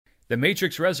The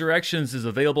Matrix Resurrections is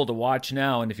available to watch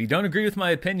now, and if you don't agree with my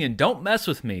opinion, don't mess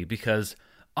with me because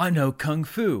I know Kung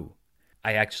Fu.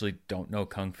 I actually don't know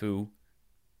Kung Fu.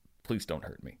 Please don't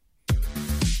hurt me.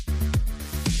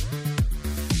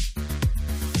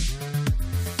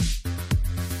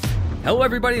 Hello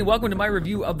everybody and welcome to my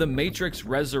review of The Matrix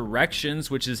Resurrections,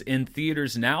 which is in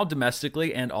theaters now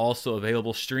domestically and also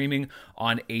available streaming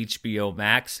on HBO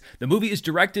Max. The movie is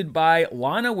directed by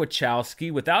Lana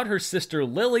Wachowski without her sister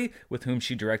Lily, with whom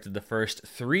she directed the first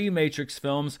 3 Matrix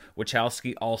films.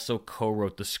 Wachowski also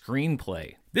co-wrote the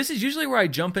screenplay. This is usually where I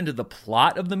jump into the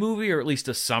plot of the movie, or at least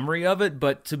a summary of it,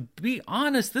 but to be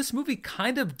honest, this movie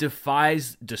kind of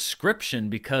defies description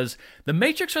because The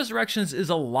Matrix Resurrections is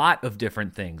a lot of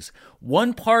different things.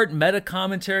 One part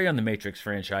meta-commentary on the Matrix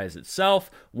franchise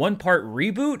itself, one part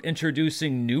reboot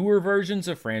introducing newer versions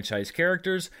of franchise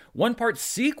characters, one part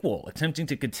sequel attempting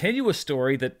to continue a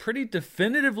story that pretty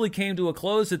definitively came to a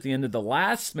close at the end of the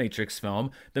last Matrix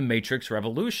film, The Matrix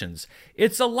Revolutions.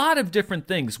 It's a lot of different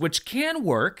things, which can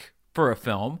work for a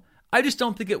film. I just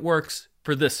don't think it works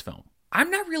for this film.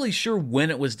 I'm not really sure when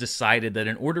it was decided that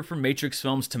in order for Matrix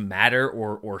films to matter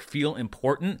or feel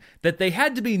important, that they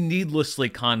had to be needlessly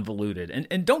convoluted.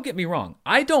 And don't get me wrong,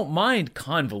 I don't mind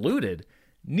convoluted.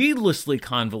 Needlessly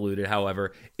convoluted,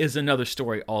 however, is another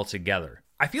story altogether.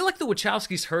 I feel like the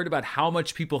Wachowskis heard about how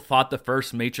much people thought the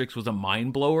first Matrix was a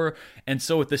mind blower, and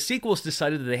so with the sequels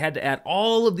decided that they had to add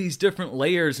all of these different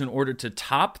layers in order to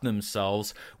top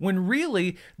themselves, when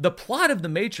really the plot of the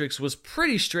Matrix was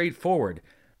pretty straightforward.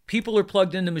 People are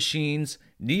plugged into machines,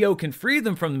 Neo can free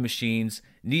them from the machines,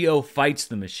 Neo fights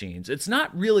the machines. It's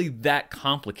not really that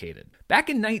complicated.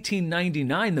 Back in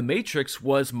 1999, The Matrix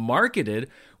was marketed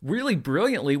really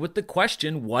brilliantly with the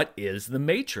question, what is The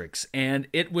Matrix? And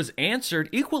it was answered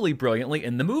equally brilliantly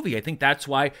in the movie. I think that's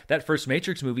why that first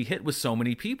Matrix movie hit with so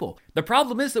many people. The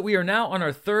problem is that we are now on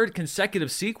our 3rd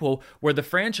consecutive sequel where the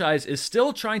franchise is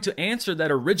still trying to answer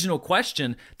that original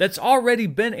question that's already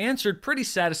been answered pretty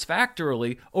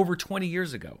satisfactorily over 20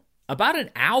 years ago. About an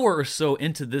hour or so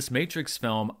into this Matrix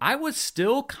film, I was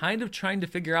still kind of trying to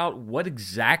figure out what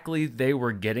exactly they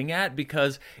were getting at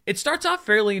because it starts off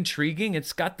fairly intriguing.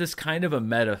 It's got this kind of a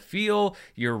meta feel.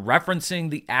 You're referencing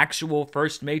the actual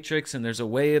first Matrix, and there's a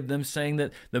way of them saying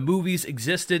that the movies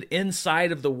existed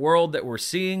inside of the world that we're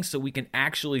seeing, so we can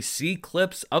actually see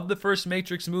clips of the first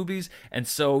Matrix movies. And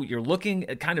so you're looking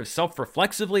at kind of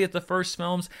self-reflexively at the first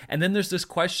films, and then there's this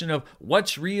question of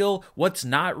what's real, what's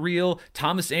not real.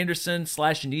 Thomas Anderson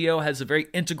 / Neo has a very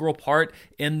integral part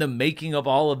in the making of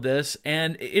all of this,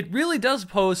 and it really does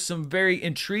pose some very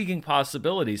intriguing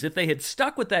possibilities. If they had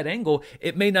stuck with that angle,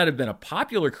 it may not have been a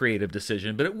popular creative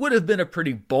decision, but it would have been a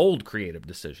pretty bold creative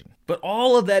decision. But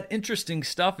all of that interesting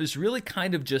stuff is really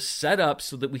kind of just set up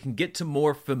so that we can get to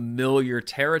more familiar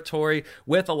territory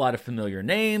with a lot of familiar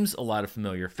names, a lot of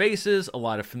familiar faces, a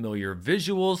lot of familiar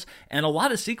visuals, and a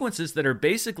lot of sequences that are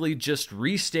basically just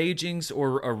restagings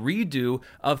or a redo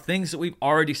of things that we've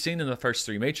already seen in the first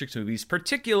 3 Matrix movies,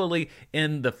 particularly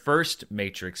in the first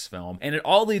Matrix film. And it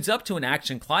all leads up to an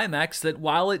action climax that,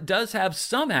 while it does have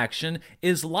some action,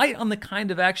 is light on the kind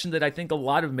of action that I think a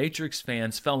lot of Matrix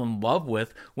fans fell in love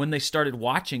with when they started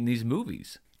watching these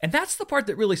movies. And that's the part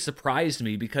that really surprised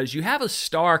me, because you have a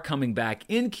star coming back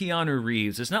in Keanu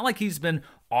Reeves. It's not like he's been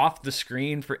off the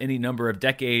screen for any number of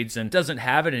decades and doesn't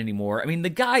have it anymore. I mean, the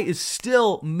guy is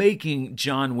still making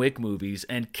John Wick movies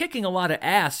and kicking a lot of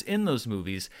ass in those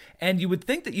movies. And you would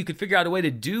think that you could figure out a way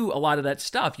to do a lot of that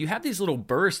stuff. You have these little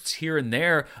bursts here and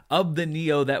there of the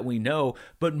Neo that we know,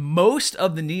 but most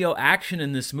of the Neo action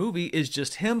in this movie is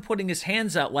just him putting his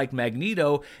hands out like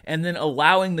Magneto and then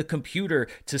allowing the computer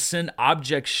to send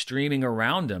objects streaming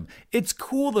around him. It's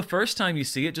cool the first time you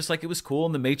see it, just like it was cool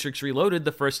in The Matrix Reloaded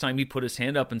the first time he put his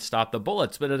hand up and stop the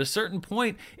bullets, but at a certain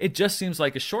point it just seems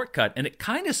like a shortcut, and it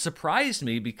kind of surprised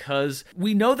me because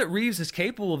we know that Reeves is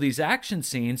capable of these action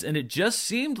scenes, and it just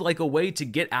seemed like a way to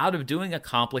get out of doing a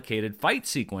complicated fight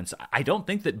sequence. I don't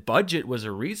think that budget was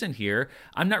a reason here.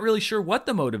 I'm not really sure what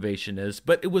the motivation is,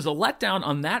 but it was a letdown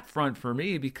on that front for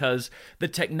me because the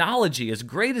technology, as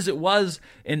great as it was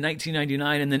in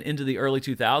 1999 and then into the early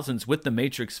 2000s with the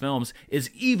Matrix films,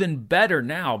 is even better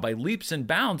now by leaps and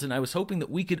bounds, and I was hoping that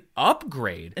we could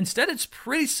upgrade. Instead, it's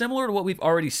pretty similar to what we've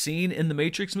already seen in the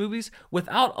Matrix movies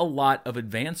without a lot of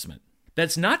advancement.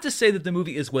 That's not to say that the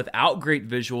movie is without great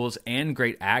visuals and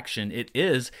great action. It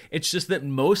is. It's just that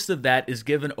most of that is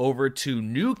given over to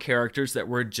new characters that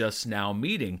we're just now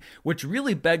meeting, which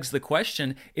really begs the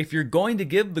question, if you're going to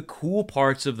give the cool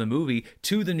parts of the movie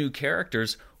to the new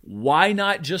characters, why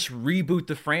not just reboot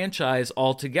the franchise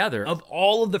altogether? Of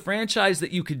all of the franchise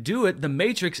that you could do it, The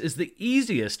Matrix is the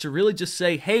easiest to really just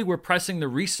say, hey, we're pressing the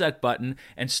reset button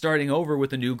and starting over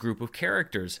with a new group of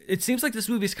characters. It seems like this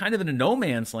movie is kind of in a no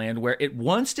man's land where it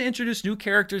wants to introduce new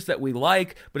characters that we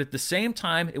like, but at the same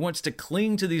time, it wants to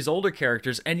cling to these older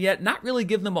characters and yet not really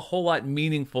give them a whole lot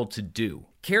meaningful to do.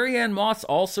 Carrie-Anne Moss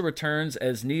also returns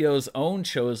as Neo's own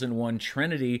chosen one,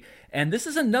 Trinity, and this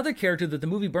is another character that the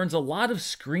movie burns a lot of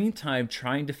screen time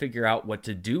trying to figure out what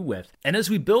to do with. And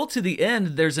as we build to the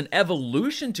end, there's an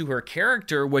evolution to her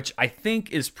character, which I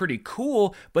think is pretty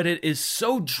cool, but it is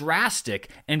so drastic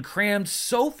and crammed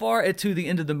so far to the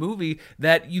end of the movie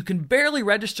that you can barely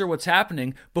register what's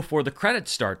happening before the credits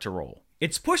start to roll.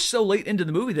 It's pushed so late into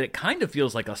the movie that it kind of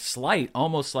feels like a slight,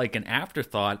 almost like an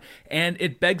afterthought, and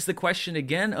it begs the question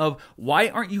again of why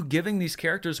aren't you giving these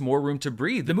characters more room to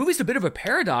breathe? The movie's a bit of a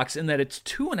paradox in that it's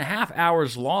 2.5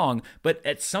 hours long,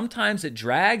 but sometimes it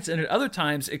drags, and at other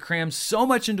times it crams so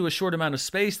much into a short amount of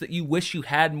space that you wish you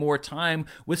had more time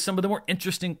with some of the more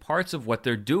interesting parts of what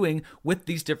they're doing with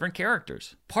these different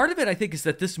characters. Part of it, I think, is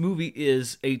that this movie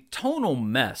is a tonal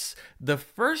mess. The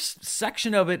first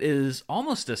section of it is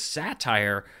almost a satire.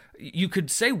 You could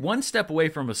say one step away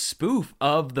from a spoof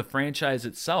of the franchise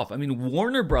itself. I mean,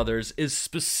 Warner Brothers is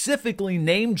specifically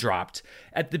name dropped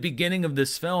at the beginning of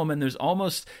this film, and there's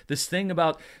almost this thing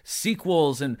about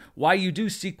sequels and why you do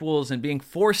sequels and being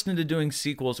forced into doing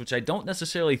sequels, which I don't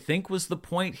necessarily think was the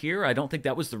point here. I don't think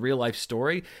that was the real life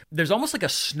story. There's almost like a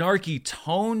snarky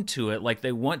tone to it, like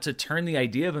they want to turn the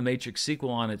idea of a Matrix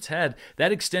sequel on its head.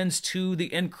 That extends to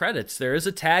the end credits. There is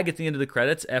a tag at the end of the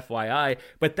credits, FYI,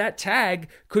 but that tag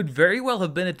could very well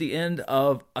have been at the end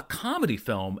of a comedy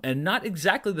film and not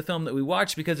exactly the film that we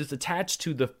watched because it's attached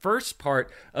to the first part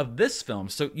of this film.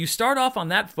 So you start off on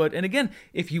that foot, and again,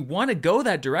 if you want to go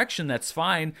that direction, that's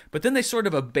fine, but then they sort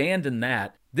of abandon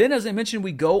that. Then, as I mentioned,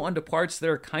 we go onto parts that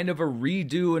are kind of a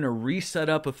redo and a reset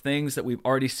up of things that we've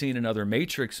already seen in other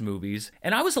Matrix movies.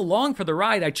 And I was along for the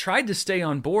ride. I tried to stay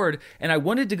on board, and I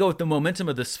wanted to go with the momentum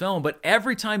of this film, but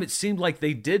every time it seemed like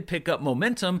they did pick up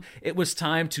momentum, it was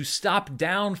time to stop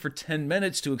down for 10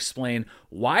 minutes to explain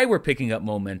why we're picking up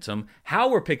momentum, how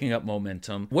we're picking up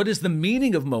momentum, what is the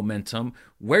meaning of momentum,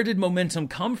 where did momentum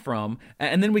come from,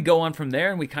 and then we go on from there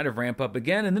and we kind of ramp up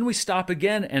again, and then we stop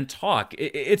again and talk.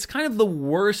 It's kind of the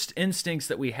worst instincts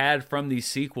that we had from these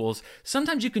sequels.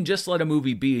 Sometimes you can just let a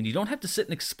movie be, and you don't have to sit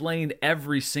and explain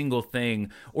every single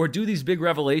thing or do these big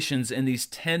revelations in these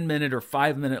 10-minute or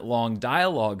 5-minute long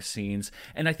dialogue scenes,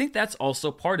 and I think that's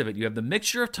also part of it. You have the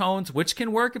mixture of tones, which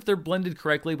can work if they're blended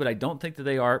correctly, but I don't think that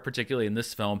they are, particularly in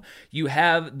this film. You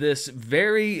have this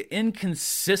very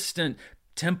inconsistent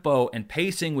tempo and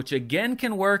pacing, which again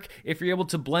can work if you're able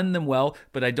to blend them well,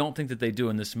 but I don't think that they do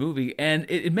in this movie, and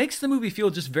it makes the movie feel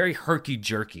just very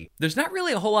herky-jerky. There's not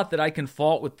really a whole lot that I can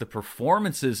fault with the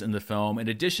performances in the film, in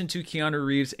addition to Keanu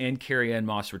Reeves and Carrie-Anne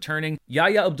Moss returning.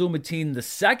 Yahya Abdul-Mateen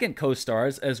II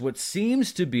co-stars as what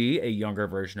seems to be a younger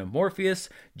version of Morpheus.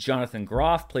 Jonathan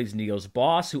Groff plays Neo's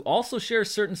boss, who also shares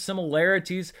certain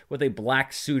similarities with a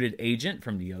black-suited agent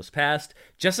from Neo's past.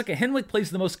 Jessica Henwick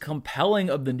plays the most compelling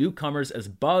of the newcomers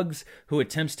as Bugs, who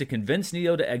attempts to convince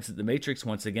Neo to exit the Matrix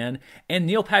once again, and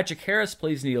Neil Patrick Harris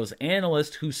plays Neo's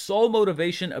analyst, whose sole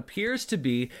motivation appears to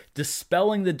be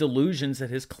dispelling the delusions that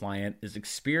his client is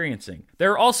experiencing.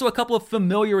 There are also a couple of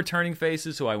familiar returning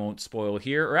faces who I won't spoil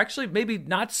here, or actually maybe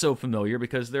not so familiar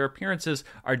because their appearances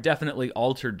are definitely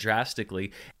altered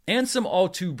drastically, and some all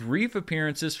too brief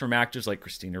appearances from actors like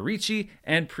Christina Ricci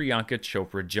and Priyanka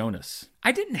Chopra Jonas.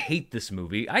 I didn't hate this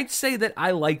movie. I'd say that I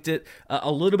liked it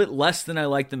a little bit less than I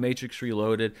liked The Matrix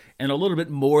Reloaded, and a little bit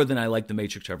more than I liked The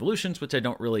Matrix Revolutions, which I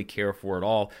don't really care for at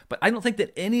all. But I don't think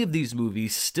that any of these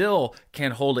movies still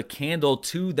can hold a candle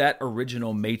to that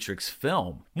original Matrix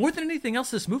film. More than anything else,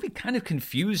 this movie kind of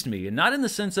confused me, and not in the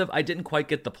sense of I didn't quite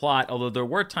get the plot, although there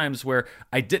were times where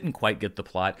I didn't quite get the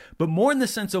plot, but more in the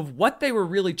sense of what they were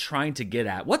really trying to get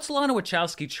at. What's Lana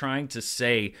Wachowski trying to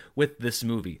say with this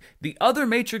movie? The other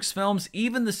Matrix films,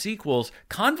 even the sequels,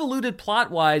 convoluted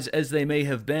plot-wise as they may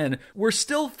have been, were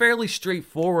still fairly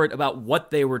straightforward about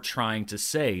what they were trying to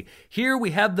say. Here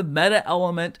we have the meta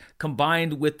element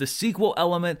combined with the sequel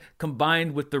element,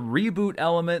 combined with the reboot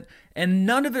element, and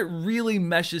none of it really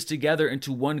meshes together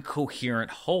into one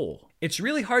coherent whole. It's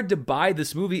really hard to buy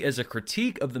this movie as a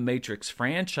critique of the Matrix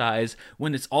franchise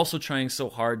when it's also trying so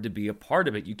hard to be a part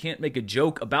of it. You can't make a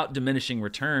joke about diminishing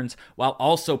returns while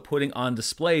also putting on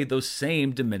display those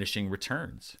same diminishing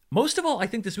returns. Most of all, I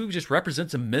think this movie just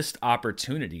represents a missed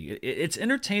opportunity. It's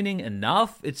entertaining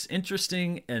enough, it's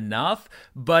interesting enough,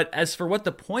 but as for what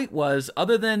the point was,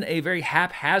 other than a very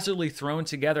haphazardly thrown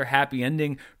together happy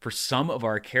ending for some of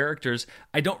our characters,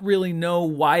 I don't really know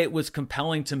why it was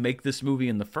compelling to make this movie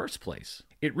in the first place.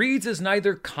 It reads as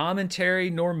neither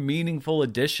commentary nor meaningful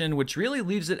addition, which really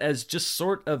leaves it as just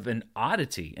sort of an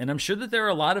oddity. And I'm sure that there are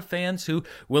a lot of fans who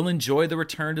will enjoy the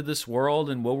return to this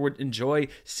world and will enjoy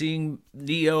seeing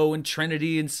Neo and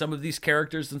Trinity and some of these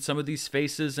characters and some of these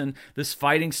faces and this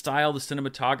fighting style, the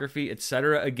cinematography,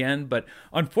 etc. again. But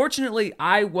unfortunately,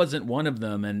 I wasn't one of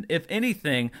them. And if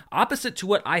anything, opposite to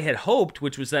what I had hoped,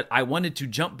 which was that I wanted to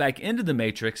jump back into the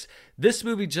Matrix, this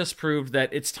movie just proved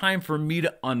that it's time for me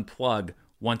to unplug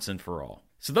once and for all.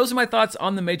 So those are my thoughts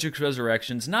on The Matrix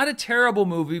Resurrections. Not a terrible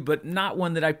movie, but not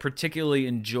one that I particularly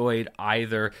enjoyed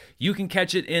either. You can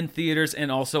catch it in theaters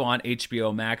and also on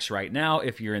HBO Max right now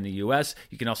if you're in the US.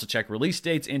 You can also check release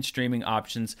dates and streaming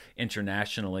options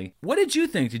internationally. What did you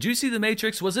think? Did you see The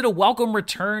Matrix? Was it a welcome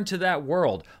return to that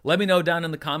world? Let me know down in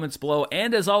the comments below.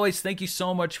 And as always, thank you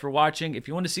so much for watching. If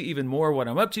you want to see even more of what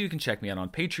I'm up to, you can check me out on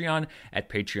Patreon at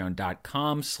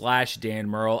patreon.com/Dan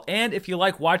Murrell. And if you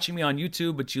like watching me on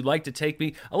YouTube, but you'd like to take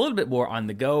me a little bit more on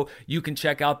the go, you can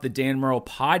check out the Dan Murrell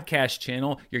podcast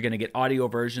channel. You're going to get audio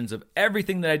versions of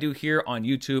everything that I do here on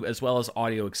YouTube, as well as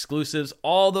audio exclusives.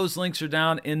 All those links are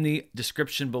down in the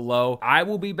description below. I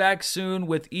will be back soon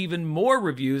with even more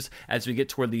reviews as we get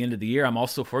toward the end of the year. I'm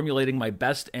also formulating my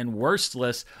best and worst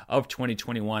list of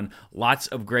 2021. Lots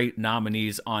of great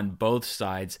nominees on both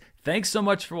sides. Thanks so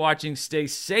much for watching. Stay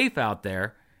safe out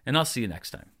there, and I'll see you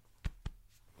next time.